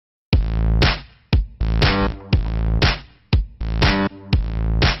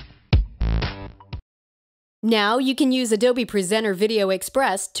Now you can use Adobe Presenter Video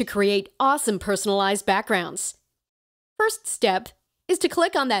Express to create awesome personalized backgrounds. First step is to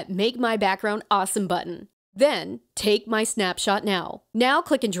click on that Make My Background Awesome button. Then, Take My Snapshot Now. Now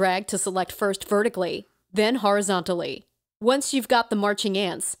click and drag to select first vertically, then horizontally. Once you've got the marching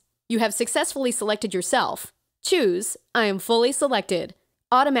ants, you have successfully selected yourself. Choose I am fully selected.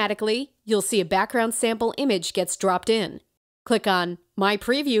 Automatically, you'll see a background sample image gets dropped in. Click on My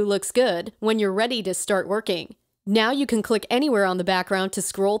Preview Looks Good when you're ready to start working. Now you can click anywhere on the background to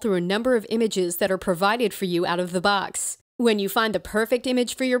scroll through a number of images that are provided for you out of the box. When you find the perfect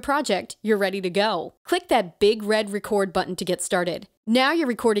image for your project, you're ready to go. Click that big red record button to get started. Now you're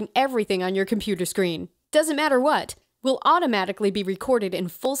recording everything on your computer screen. Doesn't matter what, will automatically be recorded in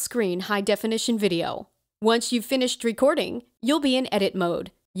full screen high-definition video. Once you've finished recording, you'll be in edit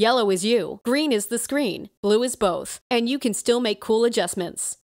mode. Yellow is you, green is the screen, blue is both, and you can still make cool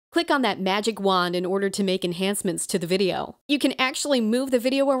adjustments. Click on that magic wand in order to make enhancements to the video. You can actually move the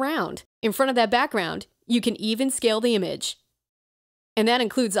video around. In front of that background, you can even scale the image. And that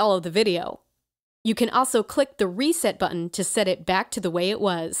includes all of the video. You can also click the reset button to set it back to the way it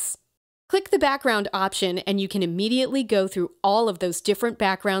was. Click the background option and you can immediately go through all of those different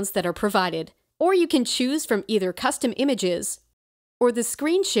backgrounds that are provided. Or you can choose from either custom images or the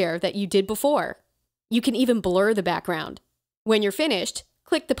screen share that you did before. You can even blur the background. When you're finished,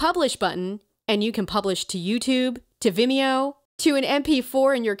 click the Publish button and you can publish to YouTube, to Vimeo, to an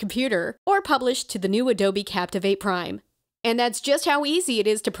MP4 in your computer, or publish to the new Adobe Captivate Prime. And that's just how easy it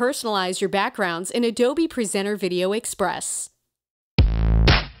is to personalize your backgrounds in Adobe Presenter Video Express.